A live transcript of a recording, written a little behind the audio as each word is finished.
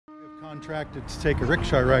Contracted to take a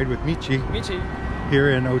rickshaw ride with Michi Michi. here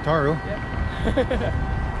in Otaru. Yeah.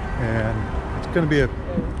 And it's going to be a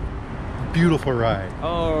beautiful ride.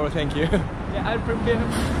 Oh, thank you. Yeah, I'll prepare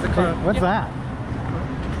the car. What's that?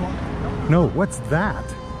 No, what's that?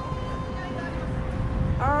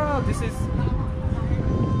 Oh, this is...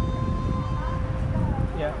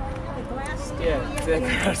 Yeah. The glass Yeah, the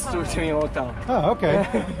glass station in Old Town. Oh, okay.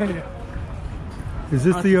 Is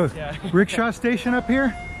this the Yeah. rickshaw station up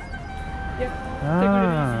here? Yeah.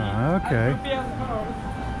 Ah, I'll okay. prepare the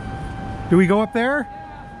car. Do we go up there?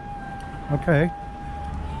 Okay.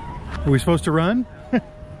 Are we supposed to run?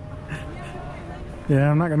 Yeah,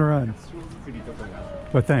 I'm not going to run.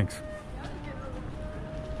 But thanks.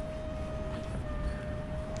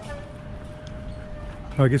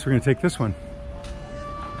 Oh, I guess we're going to take this one.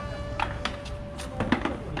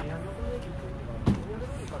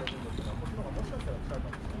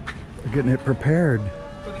 We're getting it prepared.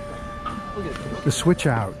 The switch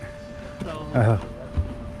out.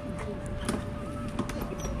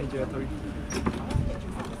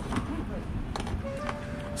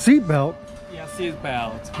 Seat belt. Yeah, seat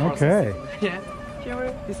belt. Okay. Yeah.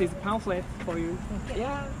 Here, this is pamphlet for you.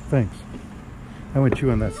 Yeah. Thanks. I went chew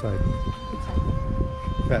on that side.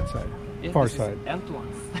 That side. Yeah, Far this is side.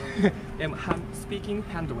 entrance. I'm speaking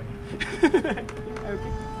handway.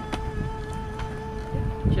 Okay.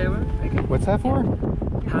 Here, okay. What's that for?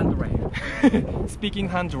 Handrail. Speaking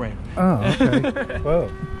handrail. Oh, okay. Whoa.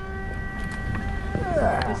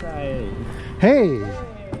 Hey. Hey!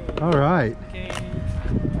 All right. Okay.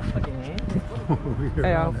 We're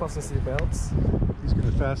Hey, I'll on it. fasten seat belts. He's going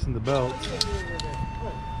to fasten the belt.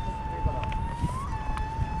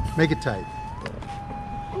 Make it tight.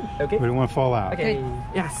 Okay. We don't want to fall out. Okay.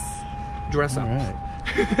 Yes. Dress All up. right.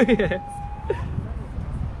 Yes.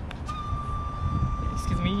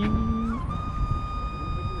 Excuse me.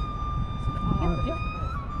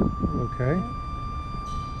 Okay.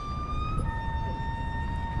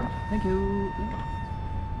 Thank you.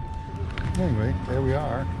 Anyway, there we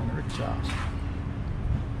are on the rickshaw.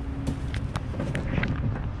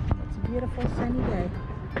 It's a beautiful sunny day.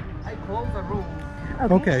 I close the room.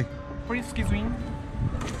 Okay. Please excuse me.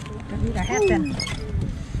 Don't need a happen.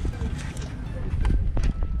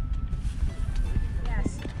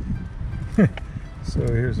 Yes. So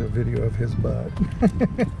here's a video of his butt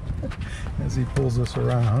as he pulls us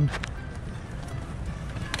around.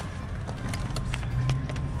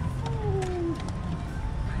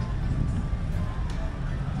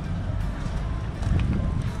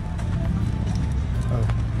 Oh,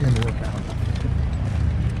 in the workout.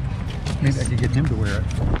 Maybe I could get him to wear it.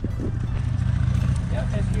 Yeah,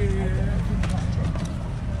 thank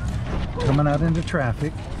you. Coming out into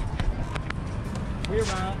traffic. We're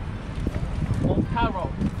Otaru.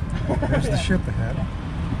 There's the ship ahead.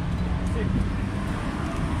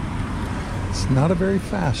 It's not a very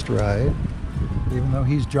fast ride, even though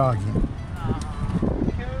he's jogging.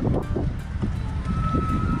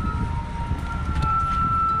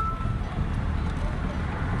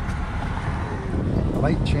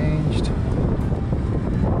 Light changed. I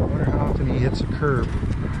wonder how often he hits a curb.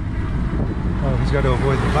 Oh, he's got to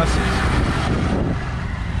avoid the buses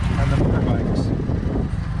and the motorbikes.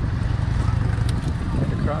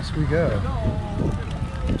 And across we go.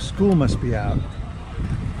 School must be out.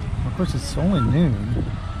 Of course, it's only noon.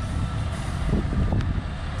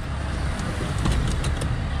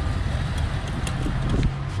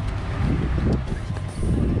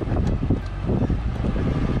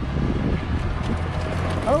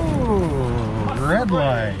 Oh, red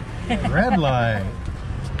light. Red light.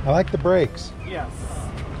 I like the brakes. Yes.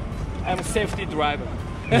 I'm a safety driver.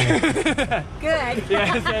 Good.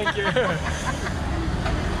 Yes, thank you.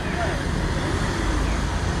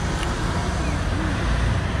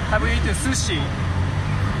 Have you eaten sushi?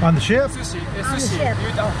 On the ship? Sushi. On the Sushi. ship.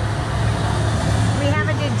 You don't. We have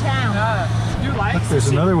it in town. You like Look, there's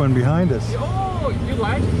sushi? another one behind us. Oh, you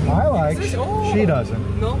like? I like. Sushi? Oh. She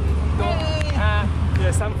doesn't. No, don't.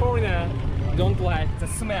 Yeah, some foreigner don't like the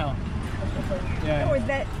smell. Yeah. Oh, is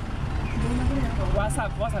that?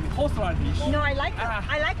 Wasabi, horseradish. No, I like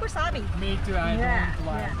wasabi. Me too, I Yeah, don't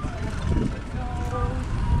like.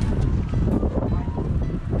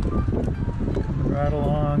 Coming right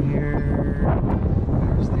along here.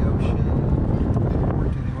 There's the ocean.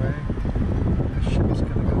 Port anyway. The ship's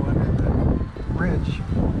going to go under the bridge.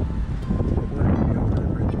 But we're going to be over the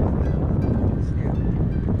bridge with them.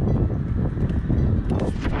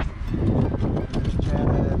 There's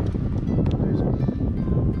Janet. There's me.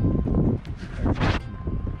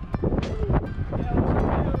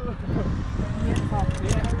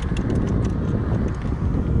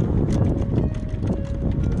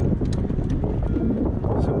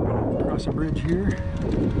 across a bridge here.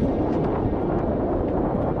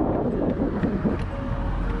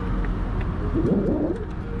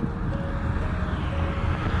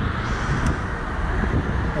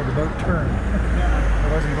 Oh, the boat turned.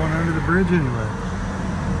 I wasn't going under the bridge anyway.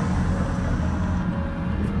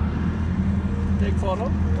 Take photo,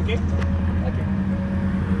 okay? Okay.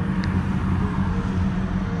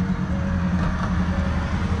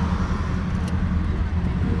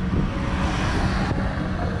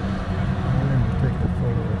 Take a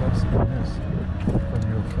photo of us in this from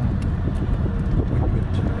your phone. Good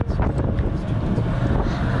chance.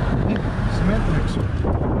 Cement mixer.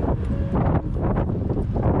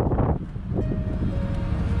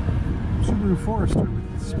 Subaru Forester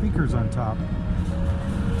with speakers on top,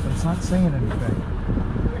 but it's not saying anything.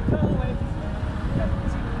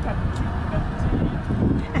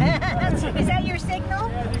 Is that your signal?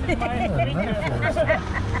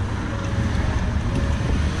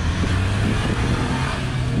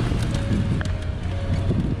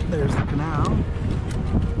 There's the canal.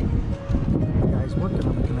 The guy's working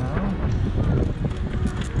on the canal.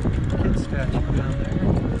 Kid statue down there.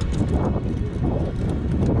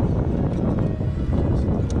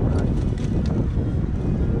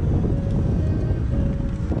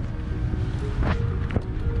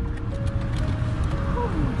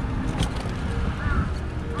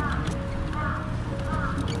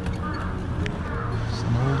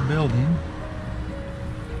 Some old building.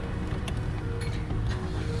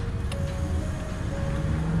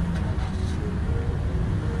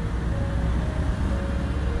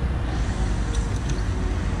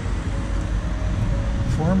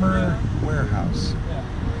 Former warehouse.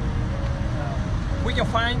 We can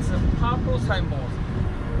find the purple signboard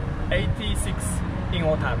 86 in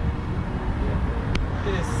Otaru.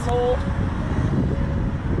 It is so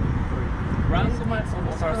landmark of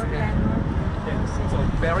Otaru City. Yes, so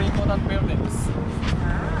very important buildings.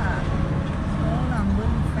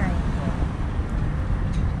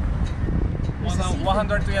 More than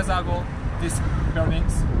 100 years ago, these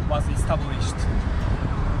buildings was established.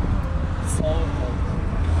 So old.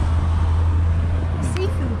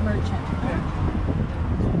 Seafood merchant.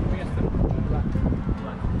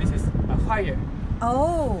 This is a fire.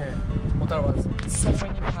 Oh, Otaru was so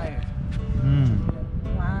many fire.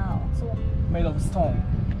 wow. So made of stone.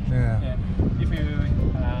 Yeah. If you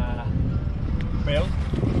well,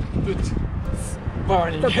 put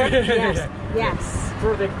burning. Yes, yes.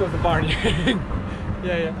 Protect the burning.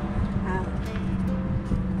 yeah.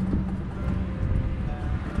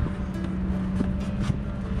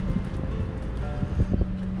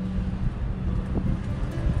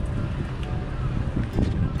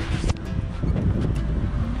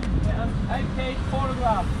 I take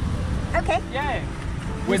photograph. Okay. Yeah.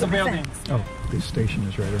 With the buildings. Oh, this station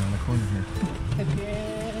is right around the corner here. Okay.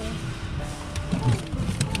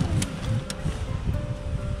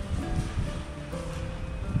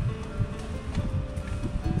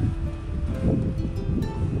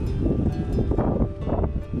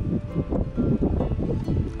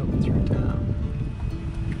 Up through town.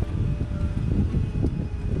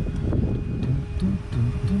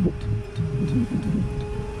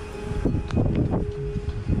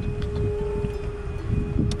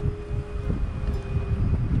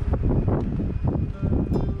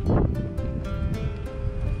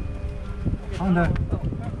 Honda.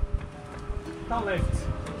 Down left.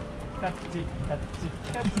 That's it.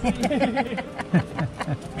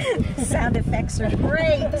 Sound effects are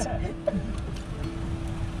great. This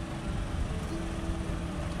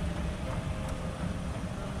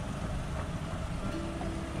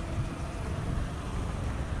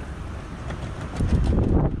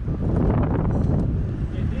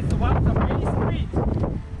was the main street.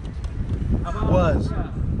 Was.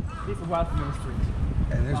 This was the main street.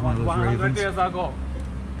 And there's one of those 100 ravens. years ago.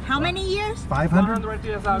 How many years? 500? 100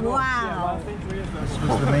 years ago. Wow. Yeah, 1 century years This ago.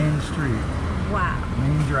 was the main street, Wow.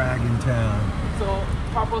 main drag in town. So,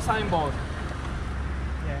 purple signboard.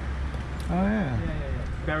 Yeah. Oh yeah.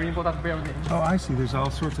 Very important building. Oh, I see. There's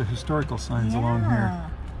all sorts of historical signs along here. Yeah.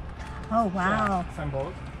 Oh, wow.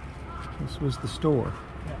 Signboard. This was the store.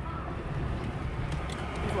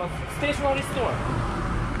 It was stationery store.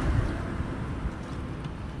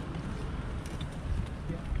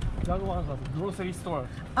 The other one was grocery store.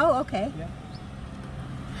 Oh, okay. Yeah.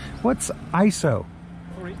 What's ISO?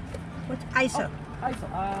 Sorry. What's ISO? ISO.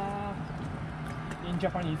 In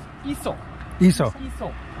Japanese, ISO. ISO.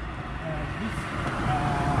 ISO. This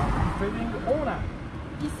building owner.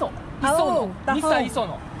 ISO. Oh, the Mr. home. ISO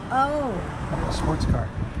no. Oh. Sports car.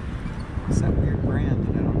 It's that weird brand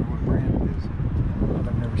that I don't know what brand it is.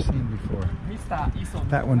 That I've never seen before. Mr. ISO.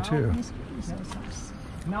 That one too. Mr. Iso's house.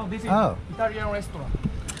 Now this is Oh. Italian restaurant.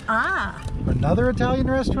 Ah, Another Italian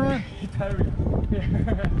restaurant? Italian.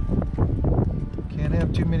 Can't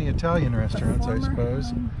have too many Italian restaurants, I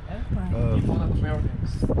suppose. Of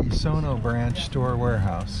Isono branch store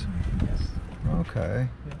warehouse. Yes. Okay.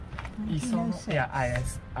 Isono. Yeah,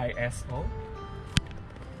 ISO.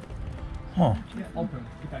 Huh. Yeah, open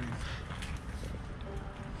Italian.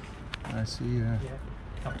 I see. Yeah.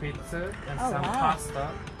 Some pizza and Oh, some wow. pasta.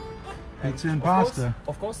 Pizza and of course- pasta.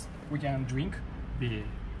 Of course, we can drink the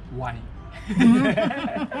wine.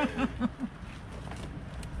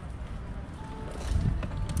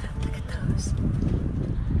 look at those.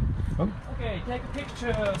 Oh, Okay, take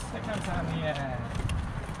pictures. Take some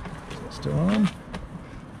still on?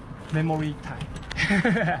 memory time.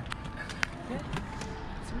 Okay.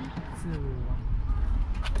 3, 2,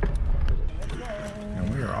 1.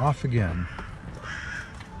 And we are off again.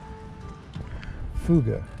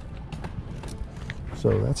 Fuga.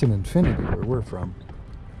 So that's an infinity where we're from.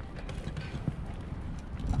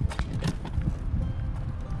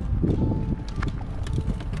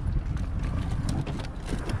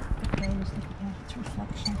 Its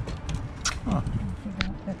reflection. Huh. Figure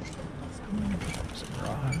out that it's green. It's a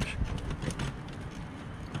garage.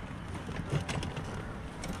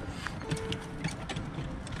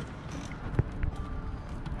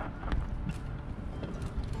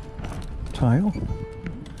 Tile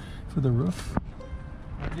for the roof.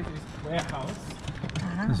 This is warehouse.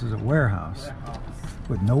 This is a warehouse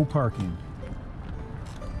with no parking.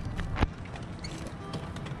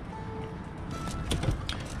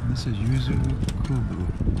 And this is Yuzu Kubu.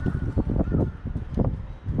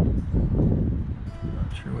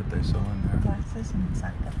 Not sure what they saw in there. Glasses and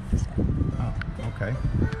soccer. Oh, okay.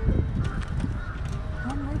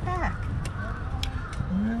 On my back.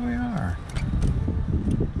 There we are.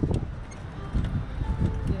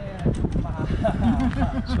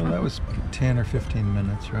 Yeah. So that was 10 or 15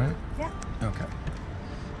 minutes, right? Yeah. Okay.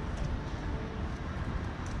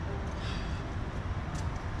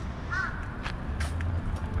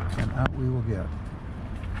 And out we will get.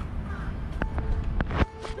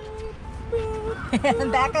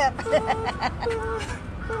 Back up.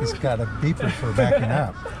 He's got a beeper for backing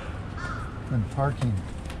up and parking.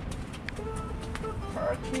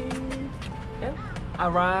 Parking. Yeah.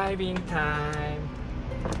 Arriving time.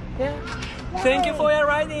 Yeah. Thank you for your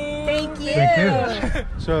riding. Thank you. Thank you.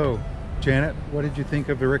 So, Janet, what did you think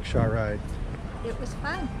of the rickshaw ride? It was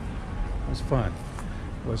fun. It was fun.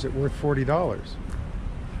 Was it worth $40?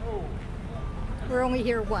 We're only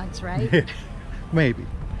here once, right? Maybe.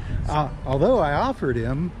 Although I offered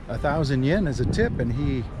him 1,000 yen as a tip and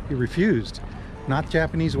he refused. Not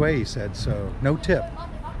Japanese way, he said, so no tip.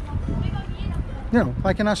 You know,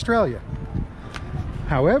 like in Australia.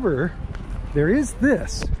 However, there is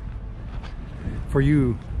this. For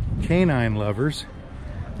you canine lovers,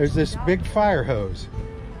 there's this big fire hose.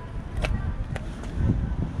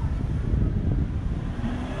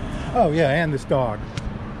 Oh yeah, and this dog.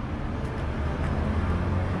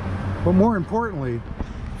 But more importantly,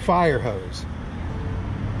 fire hose.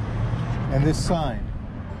 And this sign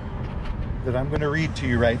that I'm going to read to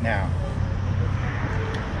you right now.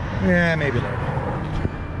 Yeah, maybe later.